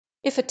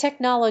If a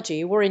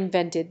technology were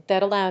invented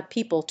that allowed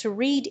people to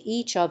read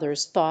each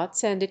other's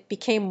thoughts and it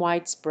became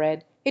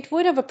widespread, it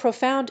would have a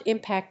profound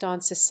impact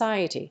on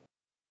society.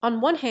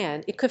 On one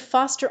hand, it could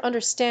foster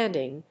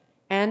understanding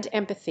and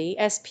empathy,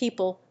 as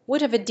people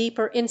would have a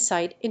deeper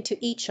insight into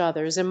each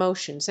other's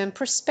emotions and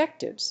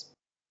perspectives.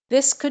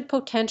 This could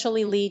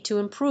potentially lead to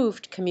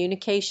improved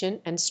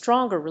communication and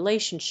stronger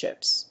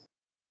relationships.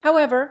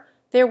 However,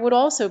 there would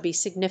also be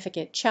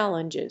significant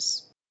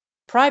challenges.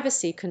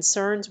 Privacy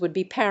concerns would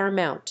be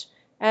paramount,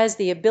 as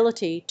the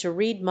ability to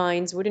read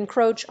minds would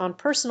encroach on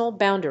personal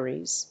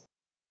boundaries.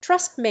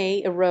 Trust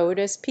may erode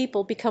as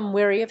people become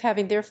wary of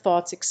having their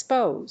thoughts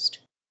exposed.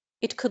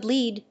 It could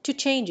lead to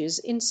changes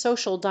in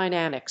social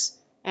dynamics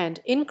and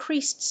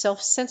increased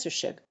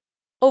self-censorship.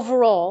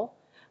 Overall,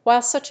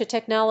 while such a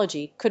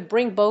technology could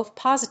bring both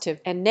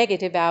positive and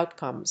negative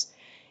outcomes,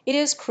 it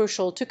is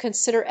crucial to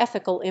consider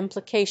ethical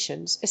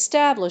implications,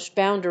 establish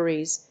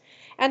boundaries,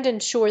 and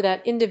ensure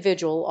that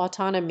individual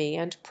autonomy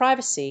and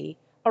privacy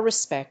are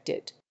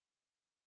respected.